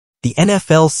The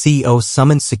NFL CEO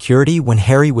summoned security when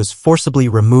Harry was forcibly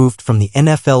removed from the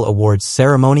NFL awards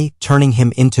ceremony, turning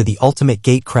him into the ultimate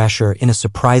gatecrasher in a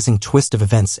surprising twist of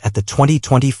events at the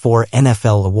 2024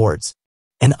 NFL awards.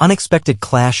 An unexpected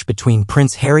clash between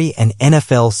Prince Harry and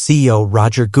NFL CEO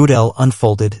Roger Goodell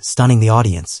unfolded, stunning the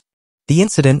audience. The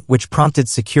incident, which prompted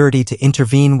security to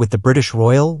intervene with the British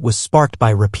royal, was sparked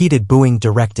by repeated booing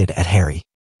directed at Harry.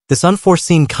 This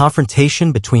unforeseen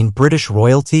confrontation between British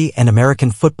royalty and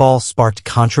American football sparked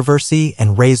controversy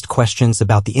and raised questions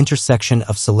about the intersection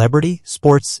of celebrity,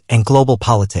 sports, and global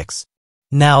politics.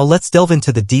 Now, let's delve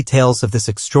into the details of this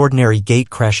extraordinary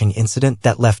gate-crashing incident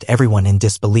that left everyone in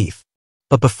disbelief.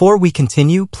 But before we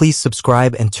continue, please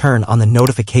subscribe and turn on the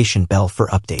notification bell for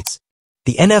updates.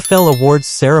 The NFL Awards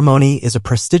ceremony is a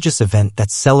prestigious event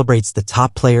that celebrates the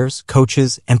top players,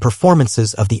 coaches, and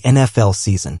performances of the NFL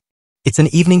season. It's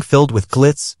an evening filled with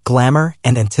glitz, glamour,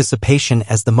 and anticipation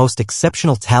as the most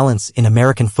exceptional talents in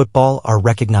American football are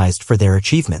recognized for their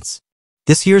achievements.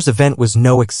 This year's event was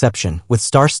no exception, with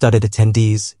star-studded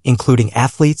attendees, including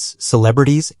athletes,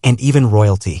 celebrities, and even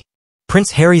royalty.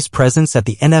 Prince Harry's presence at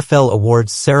the NFL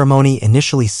Awards ceremony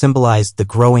initially symbolized the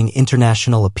growing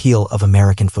international appeal of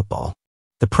American football.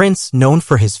 The prince, known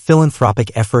for his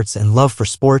philanthropic efforts and love for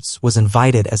sports, was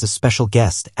invited as a special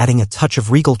guest, adding a touch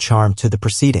of regal charm to the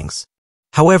proceedings.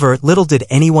 However, little did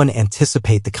anyone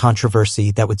anticipate the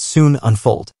controversy that would soon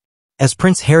unfold. As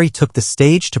Prince Harry took the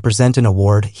stage to present an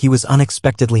award, he was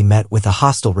unexpectedly met with a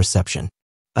hostile reception.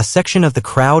 A section of the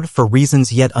crowd, for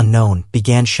reasons yet unknown,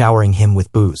 began showering him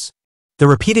with boos. The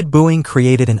repeated booing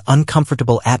created an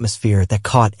uncomfortable atmosphere that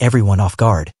caught everyone off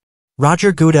guard.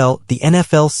 Roger Goodell, the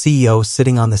NFL CEO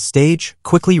sitting on the stage,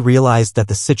 quickly realized that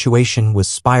the situation was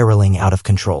spiraling out of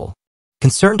control.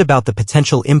 Concerned about the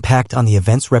potential impact on the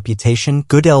event's reputation,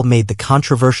 Goodell made the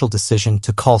controversial decision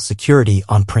to call security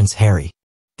on Prince Harry.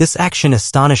 This action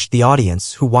astonished the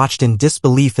audience, who watched in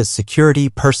disbelief as security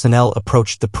personnel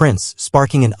approached the prince,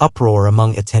 sparking an uproar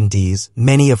among attendees,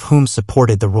 many of whom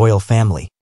supported the royal family.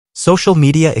 Social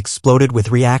media exploded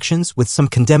with reactions, with some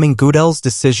condemning Goodell's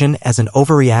decision as an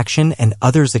overreaction and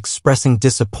others expressing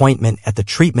disappointment at the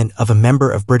treatment of a member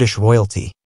of British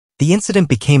royalty. The incident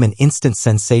became an instant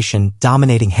sensation,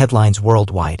 dominating headlines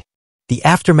worldwide. The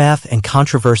aftermath and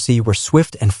controversy were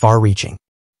swift and far-reaching.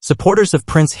 Supporters of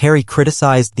Prince Harry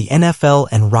criticized the NFL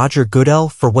and Roger Goodell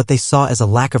for what they saw as a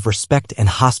lack of respect and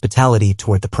hospitality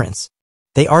toward the prince.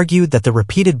 They argued that the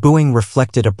repeated booing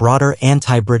reflected a broader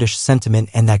anti-British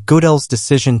sentiment and that Goodell's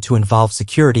decision to involve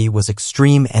security was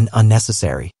extreme and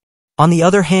unnecessary. On the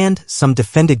other hand, some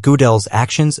defended Goodell's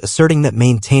actions, asserting that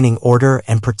maintaining order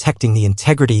and protecting the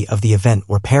integrity of the event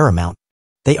were paramount.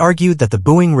 They argued that the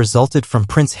booing resulted from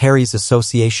Prince Harry's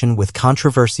association with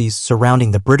controversies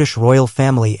surrounding the British royal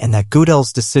family and that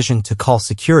Goodell's decision to call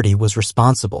security was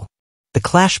responsible. The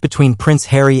clash between Prince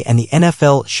Harry and the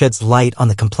NFL sheds light on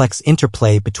the complex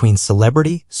interplay between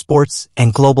celebrity, sports,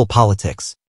 and global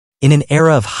politics. In an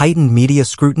era of heightened media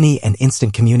scrutiny and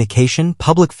instant communication,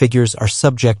 public figures are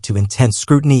subject to intense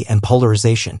scrutiny and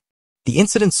polarization. The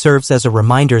incident serves as a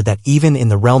reminder that even in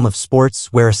the realm of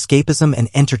sports, where escapism and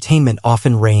entertainment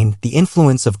often reign, the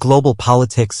influence of global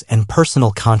politics and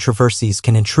personal controversies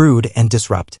can intrude and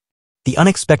disrupt. The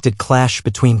unexpected clash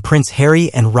between Prince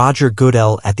Harry and Roger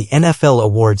Goodell at the NFL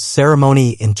Awards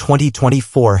ceremony in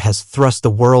 2024 has thrust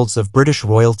the worlds of British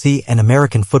royalty and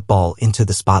American football into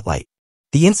the spotlight.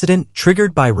 The incident,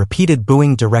 triggered by repeated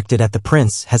booing directed at the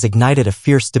prince, has ignited a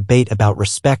fierce debate about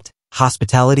respect,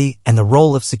 hospitality, and the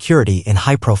role of security in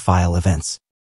high-profile events.